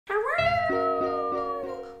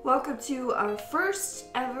Welcome to our first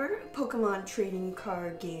ever Pokemon trading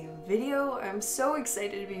card game video. I'm so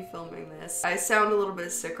excited to be filming this. I sound a little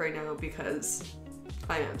bit sick right now because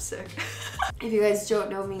I am sick. If you guys don't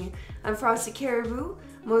know me, I'm Frosty Caribou.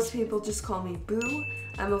 Most people just call me Boo.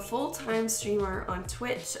 I'm a full-time streamer on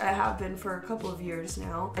Twitch. I have been for a couple of years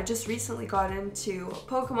now. I just recently got into a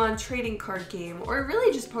Pokemon trading card game, or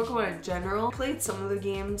really just Pokemon in general. Played some of the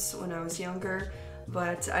games when I was younger,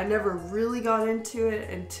 but I never really got into it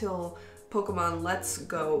until Pokemon Let's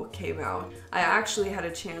Go came out. I actually had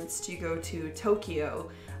a chance to go to Tokyo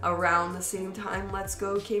around the same time Let's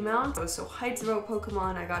Go came out. I was so hyped about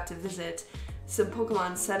Pokemon. I got to visit some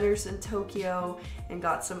Pokemon centers in Tokyo and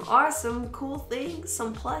got some awesome cool things,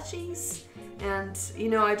 some plushies. And you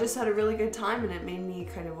know, I just had a really good time and it made me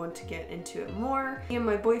kind of want to get into it more. Me and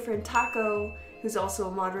my boyfriend Taco, who's also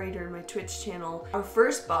a moderator in my Twitch channel, our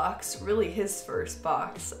first box, really his first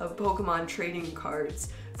box of Pokemon trading cards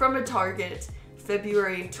from a Target,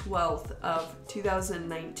 February 12th of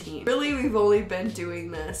 2019. Really, we've only been doing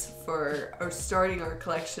this or starting our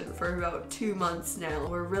collection for about 2 months now.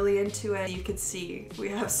 We're really into it. You can see we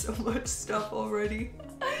have so much stuff already.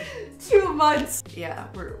 2 months. Yeah,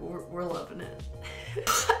 we're loving it.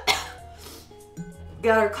 We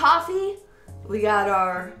got our coffee. We got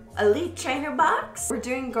our Elite Trainer box. We're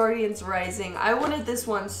doing Guardians Rising. I wanted this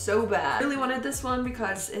one so bad. I really wanted this one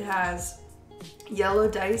because it has yellow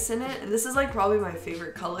dice in it, and this is like probably my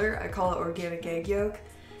favorite color. I call it organic egg yolk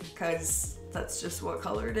because that's just what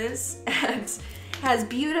color it is, and it has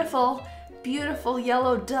beautiful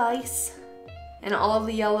yellow dice and all of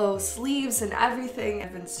the yellow sleeves and everything.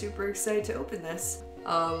 I've been super excited to open this.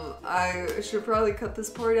 I should probably cut this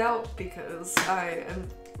part out because I am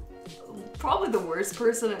probably the worst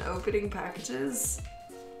person at opening packages.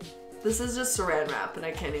 This is just saran wrap and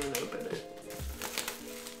I can't even open it.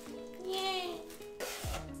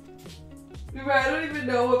 I don't even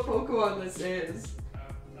know what Pokemon this is.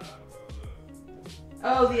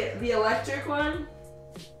 Oh, the electric one?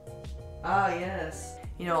 Ah, yes.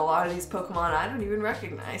 You know, a lot of these Pokemon I don't even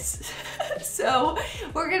recognize. So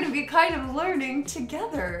we're gonna be kind of learning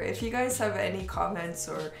together. If you guys have any comments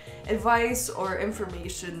or advice or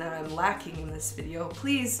information that I'm lacking in this video,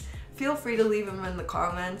 please feel free to leave them in the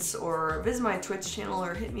comments or visit my Twitch channel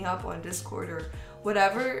or hit me up on Discord or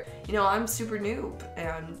whatever. You know, I'm super noob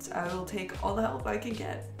and I will take all the help I can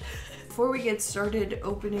get. Before we get started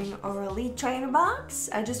opening our Elite Trainer box,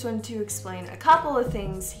 I just wanted to explain a couple of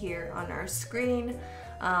things here on our screen.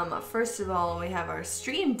 First of all, we have our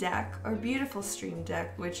stream deck, our beautiful stream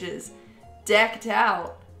deck, which is decked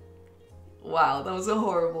out. Wow, that was a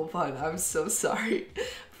horrible pun. I'm so sorry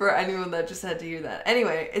for anyone that just had to hear that.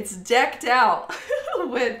 Anyway, it's decked out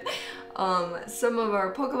with some of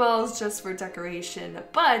our Pokeballs just for decoration,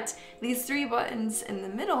 but these 3 buttons in the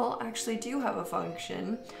middle actually do have a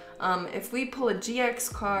function. If we pull a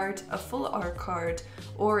GX card, a full art card,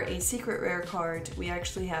 or a secret rare card, we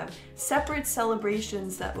actually have separate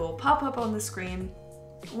celebrations that will pop up on the screen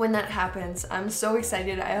when that happens. I'm so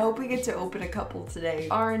excited. I hope we get to open a couple today.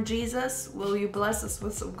 RNGesus, will you bless us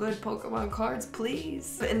with some good Pokemon cards,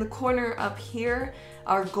 please? But in the corner up here,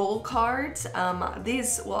 our gold cards.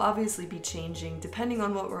 These will obviously be changing depending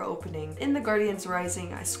on what we're opening. In the Guardians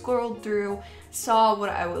Rising, I scrolled through, saw what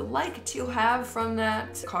I would like to have from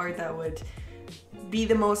that card that would be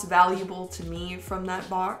the most valuable to me from that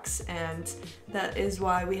box, and that is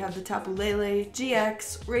why we have the 𝗵𝗵𝗿𝗲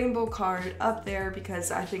GX rainbow card up there, because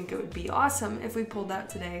I think it would be awesome if we pulled that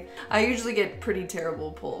today. I usually get pretty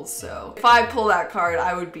terrible pulls, so if I pull that card,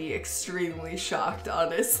 I would be extremely shocked,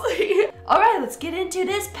 honestly. Alright, let's get into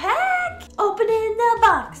this pack! Opening the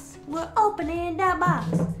box! We're opening the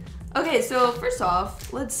box! Okay, so first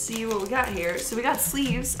off, let's see what we got here. So we got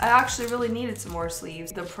sleeves. I actually really needed some more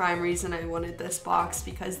sleeves. The prime reason I wanted this box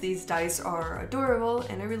because these dice are adorable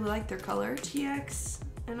and I really like their color. GX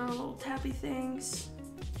and our little tappy things.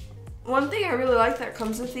 One thing I really like that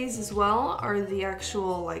comes with these as well are the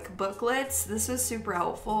actual like booklets. This was super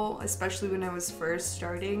helpful, especially when I was first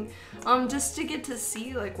starting. Just to get to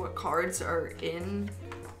see like what cards are in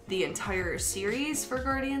the entire series for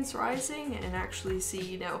Guardians Rising and actually see,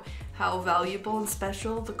 you know, how valuable and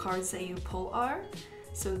special the cards that you pull are.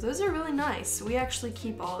 So those are really nice. We actually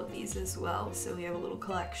keep all of these as well, so we have a little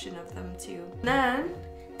collection of them too. Then,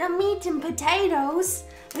 the meat and potatoes.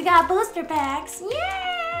 We got booster packs.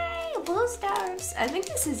 Yay! Boosters! I think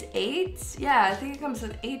this is 8. Yeah, I think it comes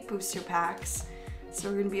with 8 booster packs. So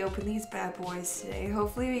we're gonna be opening these bad boys today.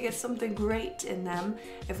 Hopefully we get something great in them.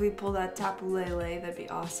 If we pull that 𝗵𝗵𝗿𝗲, that'd be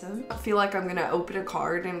awesome. I feel like I'm gonna open a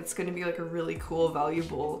card and it's gonna be like a really cool,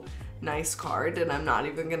 valuable nice card and I'm not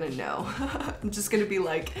even gonna know. I'm just gonna be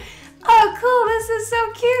like, oh cool, this is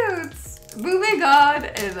so cute, moving on,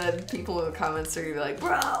 and then people in the comments are gonna be like,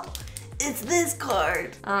 bro, it's this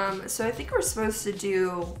card. So I think we're supposed to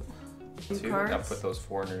do 2 cards. I'll put those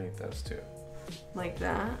 4 underneath those 2. Like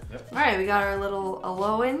that. Yep. All right, we got our little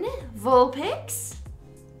𝗷𝗶𝗿𝗲.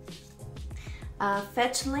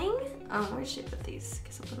 Fetchling. Where should I put these?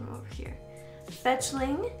 Because I'll put them over here.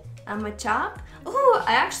 Fetchling. 𝗵𝗲𝗿𝗲. Oh,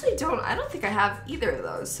 I don't think I have either of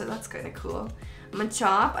those, so that's kind of cool.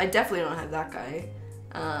 𝗵𝗲𝗿𝗲. I definitely don't have that guy.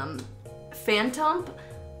 Phantom.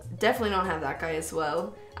 Definitely don't have that guy as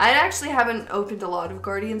well. I actually haven't opened a lot of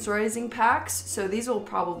Guardians Rising packs, so these will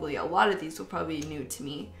probably, a lot of these will probably be new to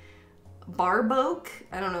me. 𝗙𝗶𝗿𝗲.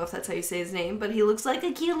 I don't know if that's how you say his name, but he looks like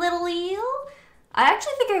a cute little eel. I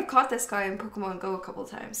actually think I've caught this guy in Pokemon Go a couple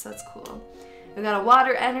times, so that's cool. We got a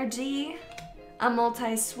Water Energy, a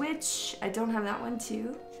multi-switch. I don't have that one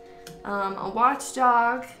too. A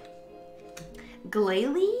Watchdog,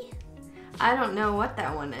 𝗙𝗶𝗿𝗱. I don't know what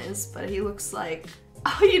that one is, but he looks like,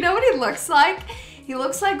 oh, you know what he looks like? He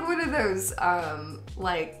looks like one of those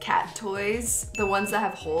like cat toys, the ones that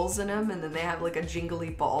have holes in them and then they have like a jingly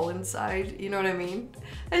ball inside, you know what I mean?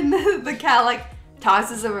 And the cat like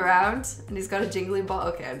tosses him around and he's got a jingly ball.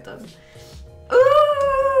 Okay, I'm done.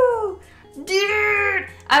 Ooh, dude!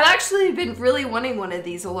 I've actually been really wanting one of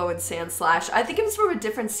these Alolan Sandslash. I think it was from a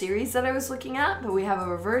different series that I was looking at, but we have a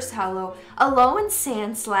reverse holo Alolan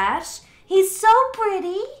Sandslash. He's so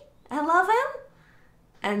pretty. I love him.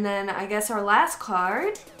 And then I guess our last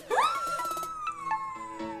card.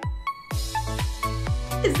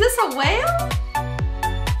 Is this a whale?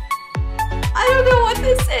 I don't know what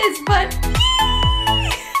this is, but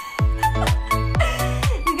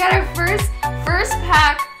we got our first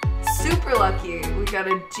pack. Super lucky. We got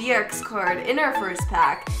a GX card in our first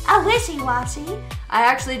pack. A wishy-washy. I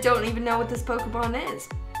actually don't even know what this Pokemon is,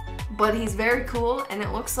 but he's very cool, and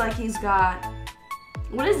it looks like he's got,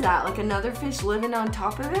 what is that? Like another fish living on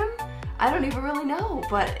top of him? I don't even really know,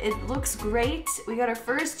 but it looks great. We got our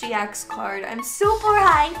first GX card. I'm super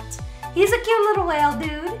hyped. He's a cute little whale,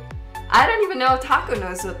 dude. I don't even know if Taco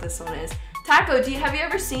knows what this one is. Taco, have you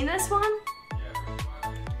ever seen this one?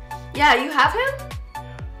 Yeah, you have him?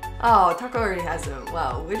 Oh, Taco already has him.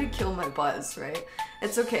 Wow, way to kill my buzz, right?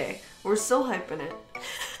 It's okay. We're still hyping it.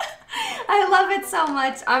 I love it so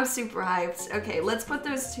much. I'm super hyped. Okay, let's put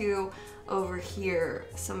those 2 over here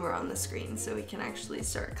somewhere on the screen so we can actually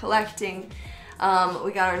start collecting.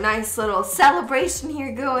 We got our nice little celebration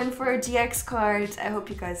here going for our GX cards. I hope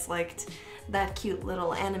you guys liked that cute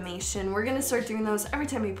little animation. We're gonna start doing those every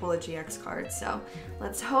time we pull a GX card, so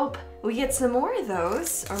let's hope we get some more of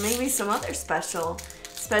those, or maybe some other special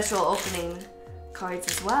opening cards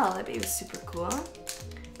as well. That'd be super cool.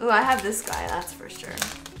 Ooh, I have this guy, that's for sure.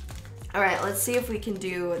 All right, let's see if we can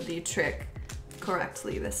do the trick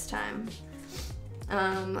correctly this time.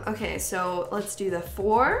 Okay, so let's do the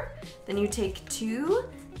 4, then you take 2,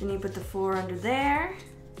 then you put the 4 under there.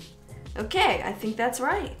 Okay, I think that's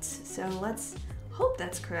right. So let's hope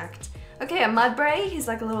that's correct. Okay, a 𝗵𝗲𝗿𝗲, he's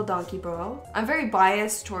like a little donkey bro. I'm very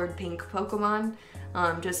biased toward pink Pokemon,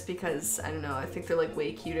 just because, I don't know, I think they're like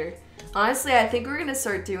way cuter. Honestly, I think we're gonna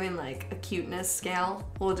start doing like a cuteness scale.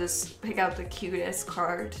 We'll just pick out the cutest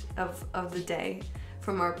card of the day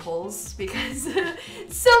from our pulls, because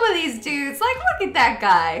some of these dudes, like, look at that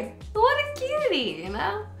guy. What a cutie, you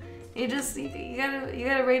know? You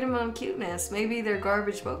gotta rate them on cuteness. Maybe they're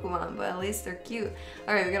garbage Pokemon, but at least they're cute.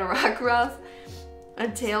 All right, we got a Rockruff, a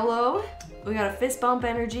𝗙𝗏𝗄, we got a Fist Bump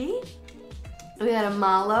Energy, we got a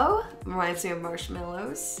𝗵𝗲𝗿𝗄, reminds me of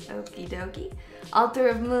marshmallows, okie dokie, Altar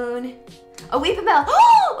of Moon, a 𝗵𝗲𝗿𝗄.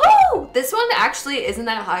 Oh, this one actually isn't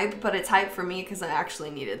that hype, but it's hype for me because I actually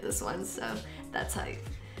needed this one, so that's hype.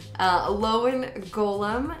 Alolan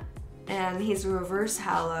Golem, and he's a reverse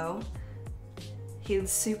holo. He's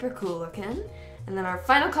super cool looking. And then our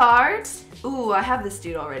final card, ooh, I have this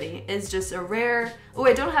dude already, is just a rare, oh,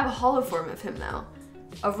 I don't have a holo form of him though.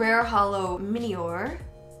 A rare holo Minior.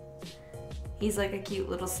 He's like a cute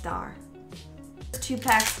little star. 2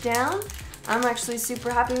 packs down. I'm actually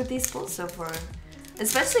super happy with these pulls so far.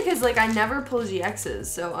 Especially because like I never pull GXs,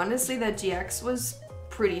 so honestly that GX was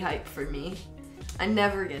pretty hype for me. I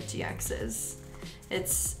never get GXs.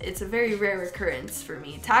 It's a very rare occurrence for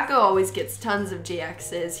me. Taco always gets tons of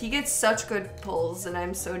GXs. He gets such good pulls and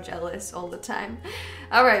I'm so jealous all the time.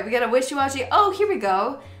 All right, we got a wishy-washy. Oh, here we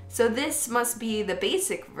go. So this must be the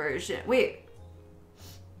basic version. Wait,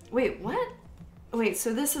 what? Wait,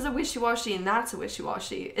 so this is a wishy-washy and that's a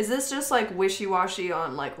wishy-washy. Is this just like wishy-washy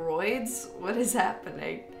on like roids? What is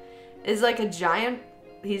happening? Is like a giant,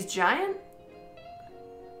 he's giant?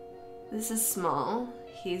 This is small.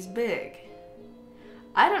 He's big.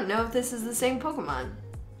 I don't know if this is the same Pokemon.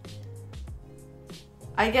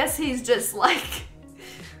 I guess he's just like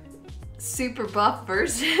super buff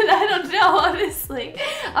version. I don't know, honestly.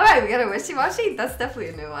 Alright, we got a Wishy-Washy. That's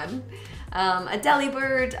definitely a new one. A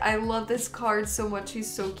𝗙𝗵𝗿𝗲. I love this card so much.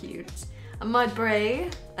 He's so cute. A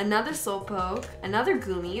𝗵𝗲𝗿𝗲. Another Slowpoke. Another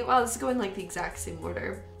Gloomy. Wow, this is going like the exact same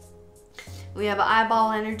order. We have an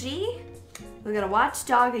Eyeball Energy. We got a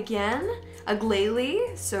Watchdog again. A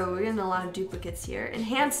𝗙𝗍𝗍. So we're getting a lot of duplicates here.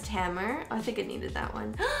 Enhanced Hammer. I think I needed that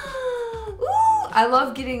one. Ooh, I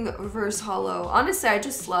love getting reverse holo. Honestly, I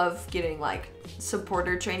just love getting like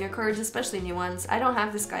supporter trainer cards, especially new ones. I don't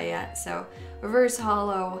have this guy yet, so reverse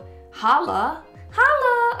holo. Hala.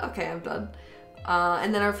 Okay, I'm done.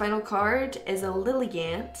 And then our final card is a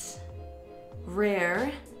Lilligant.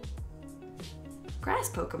 Rare. Grass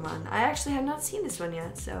Pokemon. I actually have not seen this one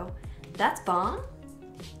yet, so that's bomb.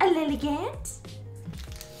 A Lilligant.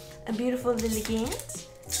 A beautiful Lilligant.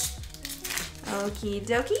 Okie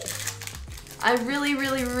dokie. I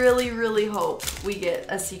really hope we get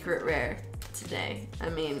a secret rare today. I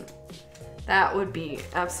mean, that would be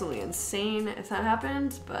absolutely insane if that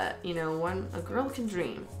happened, but you know, a girl can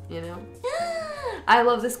dream, you know? I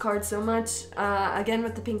love this card so much, again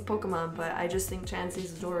with the pink Pokemon, but I just think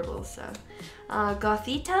Chansey's adorable, so.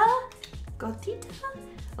 𝗙𝗵𝗿𝗲,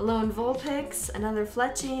 a lone Vulpix, another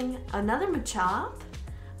Fletching, another Machop,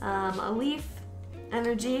 a Leaf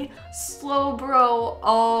Energy, Slowbro,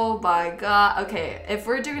 oh my god. Okay, if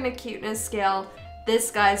we're doing a cuteness scale,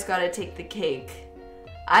 this guy's gotta take the cake.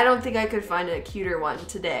 I don't think I could find a cuter one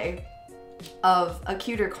today, of a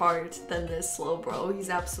cuter card than this Slowbro. He's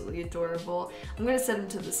absolutely adorable. I'm gonna set him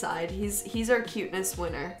to the side. He's our cuteness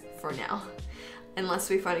winner for now, unless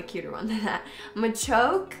we find a cuter one than that.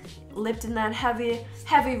 Machoke, lipped in that heavy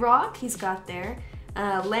rock he's got there.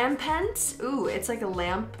 Lampent, ooh, it's like a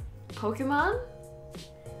lamp Pokemon.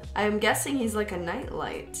 I'm guessing he's like a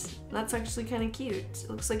nightlight. That's actually kind of cute. It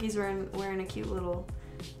looks like he's wearing a cute little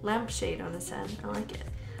lampshade on his head. I like it.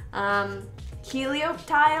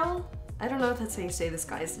 𝗙𝗵𝗿𝗲. I don't know if that's how you say this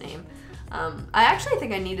guy's name. I actually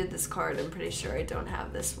think I needed this card. I'm pretty sure I don't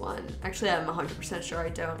have this one. Actually, I'm 100% sure I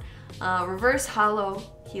don't. Reverse holo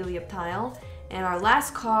𝗙𝗵𝗿𝗲. And our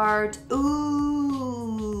last card,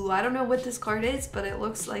 ooh, I don't know what this card is, but it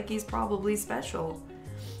looks like he's probably special.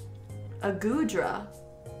 A Goodra.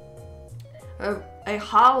 A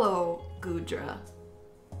holo Goodra.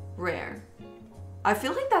 Rare. I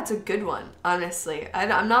feel like that's a good one, honestly.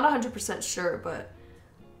 I'm not 100% sure, but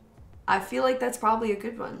I feel like that's probably a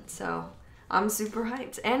good one. So I'm super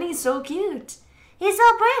hyped. And he's so cute. He's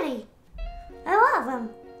so pretty. I love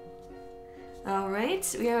him.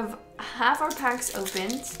 Alright, we have half our packs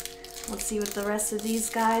opened. Let's see what the rest of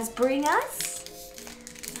these guys bring us.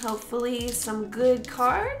 Hopefully some good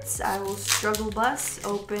cards. I will struggle bus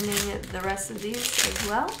opening the rest of these as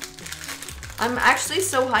well. I'm actually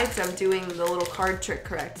so hyped I'm doing the little card trick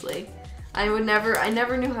correctly. I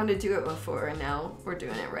never knew how to do it before, and now we're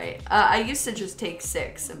doing it right. I used to just take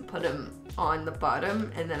 6 and put them on the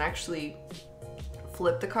bottom and then actually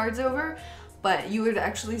flip the cards over, but you would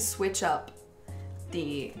actually switch up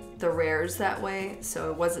the rares that way,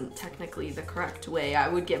 so it wasn't technically the correct way. I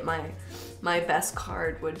would get my best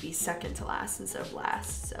card would be second to last instead of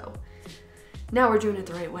last, so now we're doing it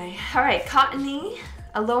the right way. Alright, Cottony,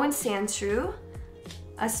 a Alolan Sandshrew,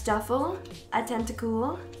 a Stuffle, a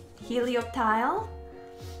Tentacool, 𝗙𝗵𝗿𝗲,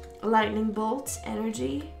 Lightning Bolt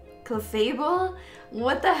Energy, 𝗙𝗵𝗿𝗲.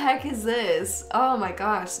 What the heck is this? Oh my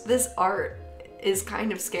gosh, this art is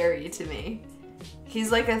kind of scary to me. He's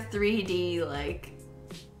like a 3D, like,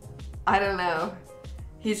 I don't know.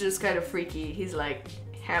 He's just kind of freaky. He's like,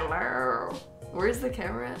 hello. Where's the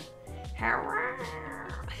camera? Hello.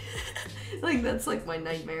 Like, that's like my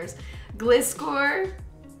nightmares. Gliscor.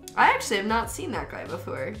 I actually have not seen that guy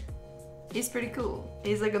before. He's pretty cool.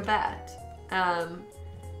 He's like a bat.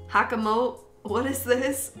 𝗙𝗵𝗿𝗄. What is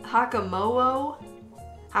this? 𝗙𝗵𝗿𝗄.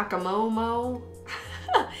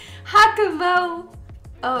 𝗙𝗵𝗿𝗄.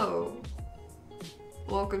 Oh.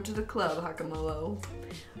 Welcome to the club, 𝗙𝗵𝗿𝗄.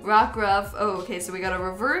 Rockruff. Oh, okay, so we got a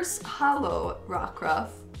reverse holo Rockruff.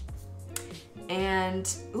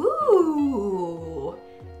 And, ooh.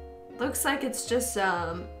 Looks like it's just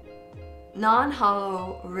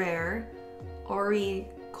non-holo rare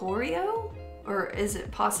Oricorio? Or is it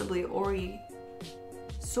possibly Oricorio?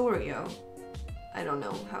 I don't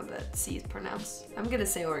know how that C is pronounced. I'm gonna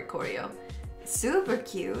say Oricorio. Super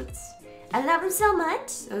cute. I love him so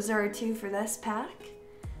much. Those are our 2 for this pack.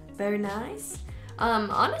 Very nice.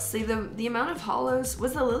 Honestly, the amount of holos,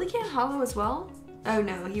 was the Lilligant holo as well? Oh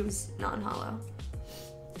no, he was non-holo.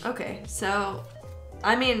 Okay, so,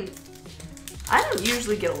 I mean, I don't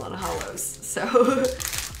usually get a lot of holos, so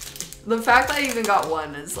the fact that I even got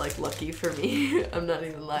one is like lucky for me. I'm not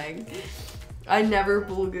even lying. I never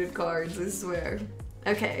pull good cards, I swear.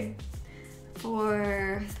 Okay,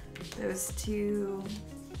 for those two,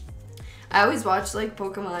 I always watch like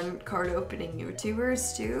Pokemon card opening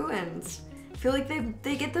YouTubers too, and I feel like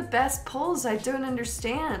they get the best pulls. I don't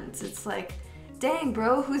understand. It's like, dang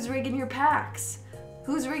bro, who's rigging your packs?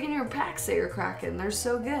 Who's rigging your packs that you're cracking? They're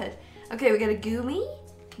so good. Okay, we got a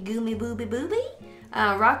𝗵𝗲𝗿𝗲,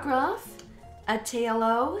 Rockruff, a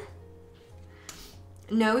𝗙𝗏,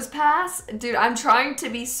 Nose Pass. Dude, I'm trying to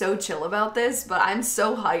be so chill about this, but I'm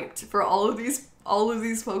so hyped for all of these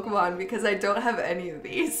Pokemon because I don't have any of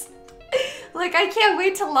these. Like, I can't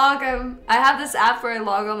wait to log them. I have this app where I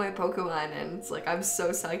log all my Pokemon, and it's like, I'm so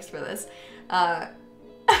psyched for this.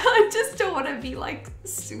 I just don't want to be like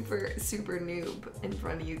super noob in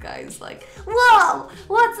front of you guys like, whoa,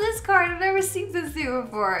 what's this card? I've never seen this dude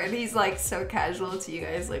before. And he's like so casual to you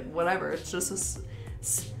guys, like whatever, it's just a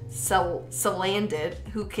Salandit,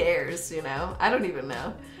 who cares, you know? I don't even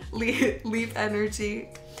know. Leaf energy.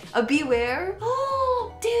 A Beware.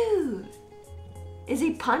 Oh, dude. Is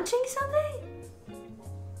he punching something?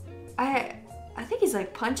 I think he's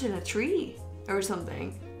like punching a tree or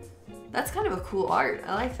something. That's kind of a cool art.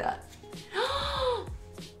 I like that.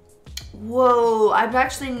 Whoa, I've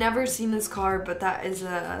actually never seen this card, but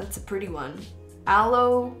that's a pretty one.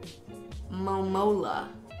 𝗷𝗄𝗄𝗏.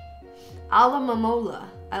 𝗷𝗄𝗄𝗏.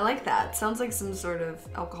 I like that. Sounds like some sort of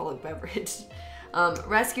alcoholic beverage.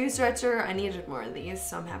 Rescue Stretcher. I needed more of these,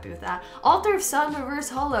 so I'm happy with that. Altar of Sun Reverse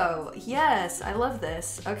Holo. Yes, I love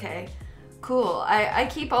this. Okay, cool. I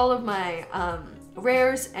keep all of my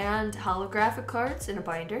rares and holographic cards in a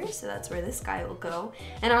binder, so that's where this guy will go.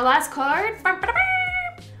 And our last card,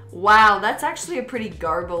 wow, that's actually a pretty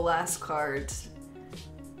garble last card,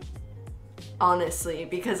 honestly,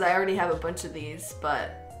 because I already have a bunch of these.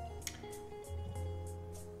 But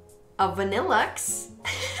a Vanillux,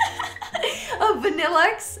 a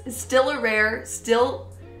Vanillux is still a rare, still,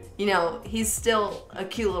 you know, he's still a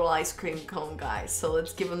cute little ice cream cone guy, so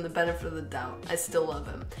let's give him the benefit of the doubt. I still love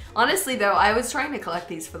him. Honestly though, I was trying to collect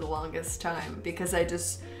these for the longest time because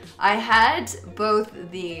I had both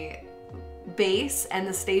the base and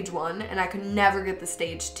the stage 1, and I could never get the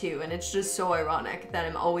stage 2, and it's just so ironic that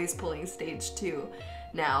I'm always pulling stage 2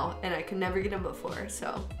 now, and I could never get him before,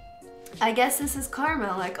 so I guess this is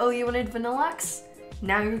karma. Like, oh, you wanted Vanillux?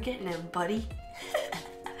 Now you're getting him, buddy.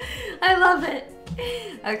 I love it.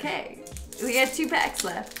 Okay, we got 2 packs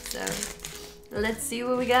left, so let's see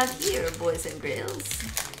what we got here, boys and girls.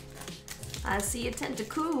 I see a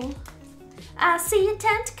tentacle. I see a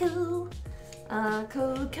tentacle.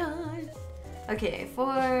 Code card. Okay,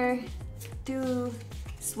 4, 2,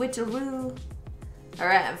 switcheroo.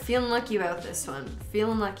 Alright, I'm feeling lucky about this one.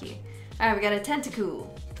 Feeling lucky. Alright, we got a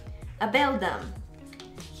tentacle, a Beldum,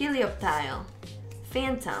 Helioptile,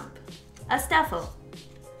 Phantom, a Stuffle,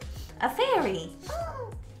 a Fairy,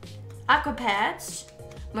 Aquapatch,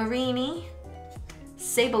 Marini,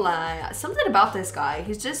 Sableye. Something about this guy,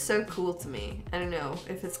 he's just so cool to me. I don't know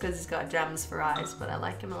if it's because he's got gems for eyes, but I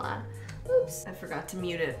like him a lot. Oops, I forgot to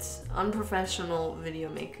mute it. Unprofessional video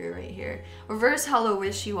maker right here. Reverse Holo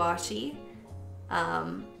Wishy-Washy.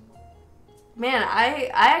 Man, I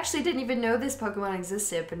actually didn't even know this Pokemon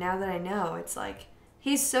existed, but now that I know, it's like,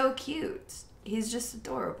 he's so cute. He's just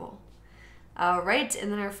adorable. Alright,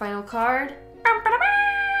 and then our final card.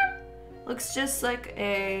 Looks just like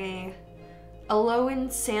a Alolan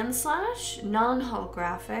Sandslash,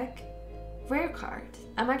 non-holographic, rare card.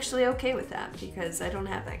 I'm actually okay with that because I don't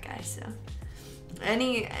have that guy, so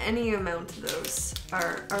any amount of those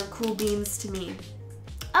are cool beans to me.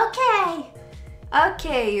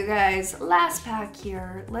 Okay, you guys, last pack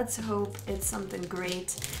here. Let's hope it's something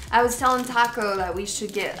great. I was telling Taco that we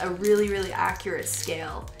should get a really accurate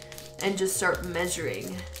scale and just start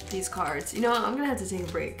measuring these cards. You know what, I'm gonna have to take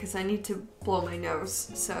a break because I need to blow my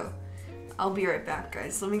nose, so I'll be right back,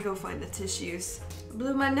 guys. Let me go find the tissues.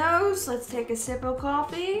 Blew my nose, let's take a sip of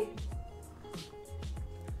coffee.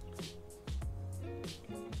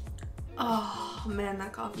 Oh man,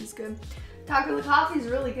 that coffee's good. Taco, the coffee's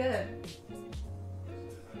really good.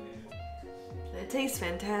 It tastes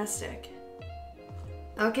fantastic.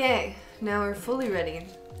 Okay, now we're fully ready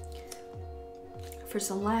for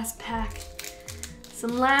some last pack.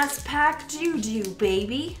 Some last pack juju,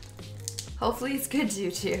 baby. Hopefully it's good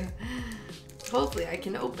juju. Hopefully I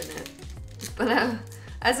can open it. But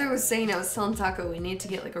as I was saying, I was telling Taco we need to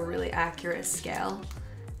get like a really accurate scale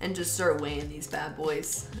and just start weighing these bad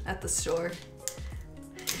boys at the store.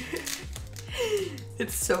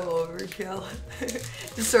 It's so overkill.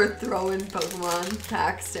 Just start throwing Pokemon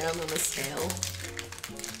packs down on a scale.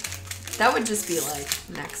 That would just be like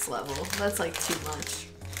next level. That's like too much.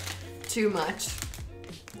 Too much.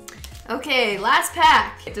 Okay, last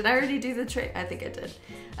pack. Did I already do the trade? I think I did.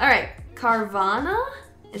 All right, 𝗙𝗏𝗿𝗲.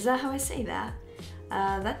 Is that how I say that?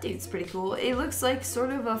 That dude's pretty cool. It looks like sort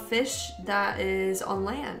of a fish that is on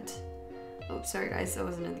land. Oh, sorry guys, that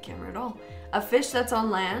wasn't in the camera at all. A fish that's on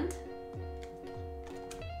land.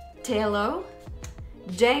 𝗙𝗏𝗿𝗲.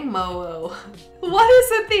 𝗵𝗲𝗿𝗲. What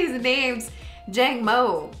is with these names?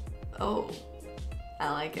 𝗵𝗲𝗿𝗲. Oh,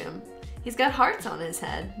 I like him. He's got hearts on his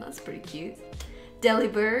head. That's pretty cute.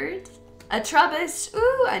 Delibird. A 𝗙𝗶𝗵𝗱.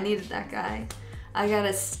 Ooh, I needed that guy. I got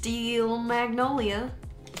a Steel Magnolia.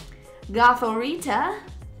 𝗙𝗶™𝗿𝗲.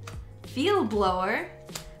 Field Blower.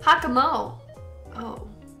 𝗵𝗲𝗿𝗄. Oh.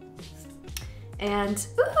 And,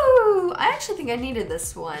 ooh, I actually think I needed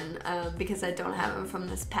this one because I don't have him from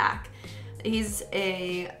this pack. He's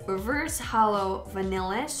a reverse hollow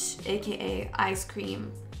𝗵𝗲𝗿𝗍, aka ice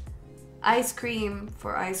cream. Ice cream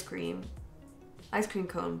for ice cream. Ice cream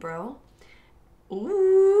cone, bro.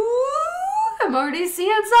 Ooh, I'm already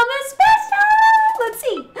seeing something special. Let's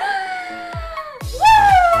see.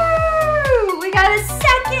 Woo! We got a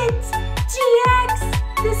second GX.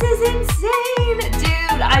 This is insane.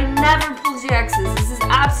 Dude, I never pull GXs. This is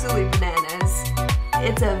absolutely bananas.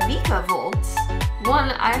 It's a 𝗵𝗲𝗿𝗲.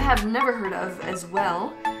 One I have never heard of as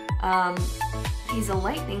well. He's a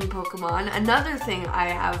lightning Pokemon. Another thing I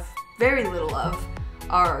have very little of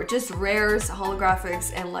are just rares,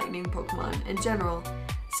 holographics, and lightning Pokemon in general.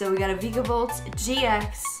 So we got a 𝗵𝗲𝗿𝗄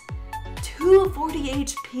GX, 240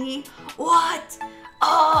 HP. What?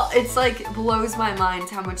 Oh, it's like blows my mind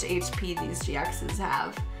how much HP these GXs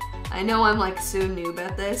have. I know I'm like so noob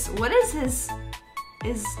at this. What is his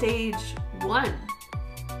stage 1?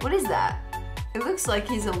 What is that? It looks like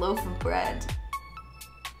he's a loaf of bread.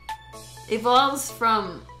 Evolves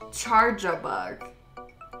from Charjabug.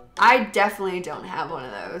 I definitely don't have one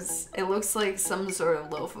of those. It looks like some sort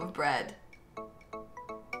of loaf of bread.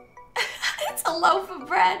 It's a loaf of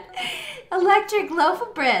bread. Electric loaf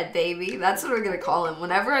of bread, baby. That's what we're gonna call him.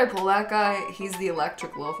 Whenever I pull that guy, he's the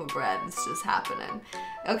electric loaf of bread. It's just happening.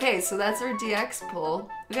 Okay, so that's our GX pull.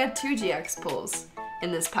 We got 2 GX pulls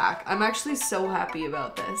in this pack. I'm actually so happy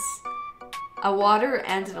about this. A water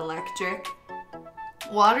and an electric.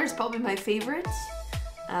 Water's probably my favorite.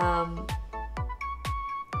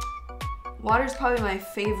 Water's probably my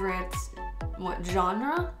favorite, what,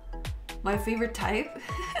 genre? My favorite type?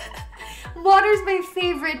 Water's my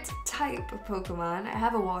favorite type of Pokemon. I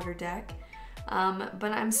have a water deck,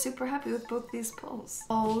 but I'm super happy with both these pulls.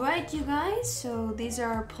 Alright, you guys, so these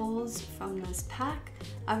are our pulls from this pack.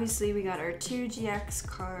 Obviously, we got our 2 GX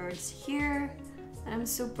cards here that I'm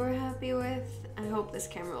super happy with. I hope this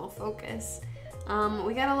camera will focus.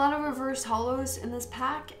 We got a lot of reverse hollows in this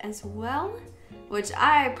pack as well, which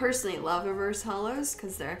I personally love reverse hollows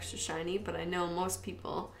because they're extra shiny, but I know most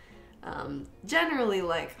people generally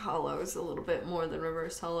like hollows a little bit more than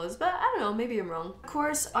reverse hollows, but I don't know, maybe I'm wrong. Of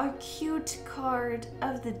course, our cute card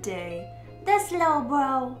of the day, the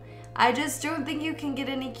Slowbro. I just don't think you can get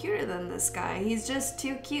any cuter than this guy. He's just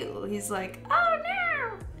too cute. He's like, oh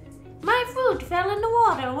no, my food fell in the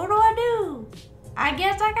water, what do I do? I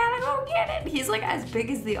guess I gotta go get it. He's like as big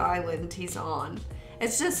as the island he's on.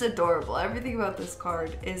 It's just adorable. Everything about this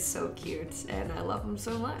card is so cute and I love him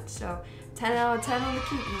so much. So 10 out of 10 on the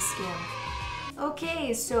cuteness scale.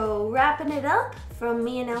 Okay, so wrapping it up from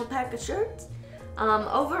me and 𝗙𝗵𝗿𝗍.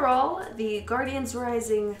 Overall, the Guardians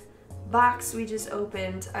Rising box we just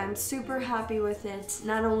opened, I'm super happy with it.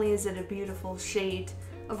 Not only is it a beautiful shade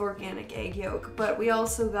of organic egg yolk, but we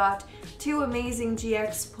also got 2 amazing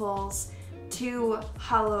GX pulls, 2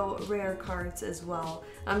 hollow rare cards as well.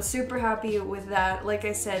 I'm super happy with that. Like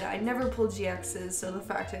I said, I never pulled GXs, so the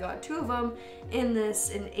fact I got 2 of them in this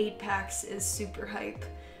in 8 packs is super hype.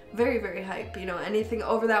 Very, very hype. You know, anything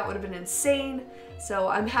over that would have been insane. So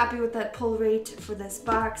I'm happy with that pull rate for this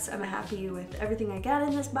box. I'm happy with everything I got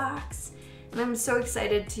in this box. And I'm so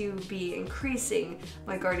excited to be increasing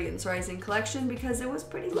my Guardians Rising collection because it was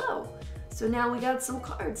pretty low. So now we got some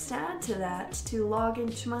cards to add to that to log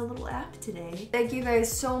into my little app today. Thank you guys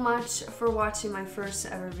so much for watching my first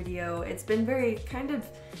ever video. It's been very kind of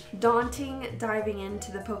daunting diving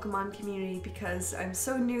into the Pokemon community because I'm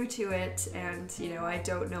so new to it and you know I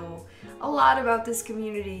don't know a lot about this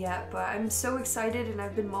community yet, but I'm so excited and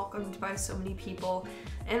I've been welcomed by so many people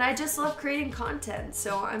and I just love creating content.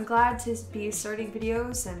 So I'm glad to be starting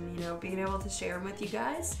videos and you know being able to share them with you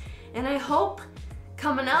guys, and I hope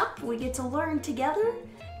coming up, we get to learn together,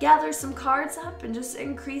 gather some cards up and just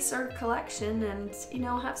increase our collection and, you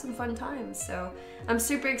know, have some fun times. So I'm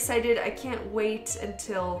super excited. I can't wait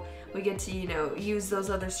until we get to, you know, use those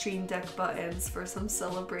other Stream Deck buttons for some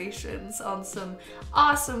celebrations on some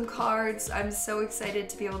awesome cards. I'm so excited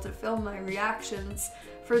to be able to film my reactions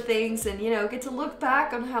for things and, you know, get to look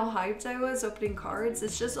back on how hyped I was opening cards.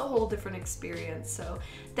 It's just a whole different experience. So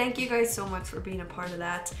thank you guys so much for being a part of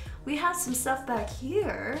that. We have some stuff back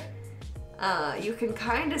here. You can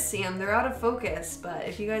kind of see them. They're out of focus, but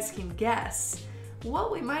if you guys can guess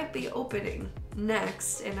what we might be opening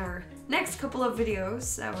next in our next couple of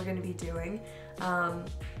videos that we're going to be doing.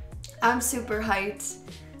 I'm super hyped.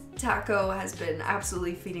 Taco has been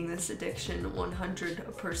absolutely feeding this addiction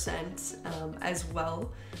 100% as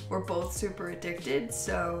well. We're both super addicted,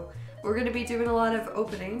 so we're going to be doing a lot of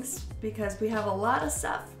openings because we have a lot of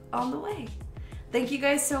stuff on the way. Thank you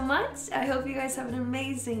guys so much. I hope you guys have an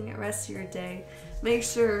amazing rest of your day. Make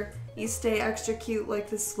sure you stay extra cute like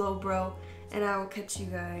this slow bro, and I will catch you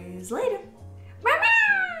guys later.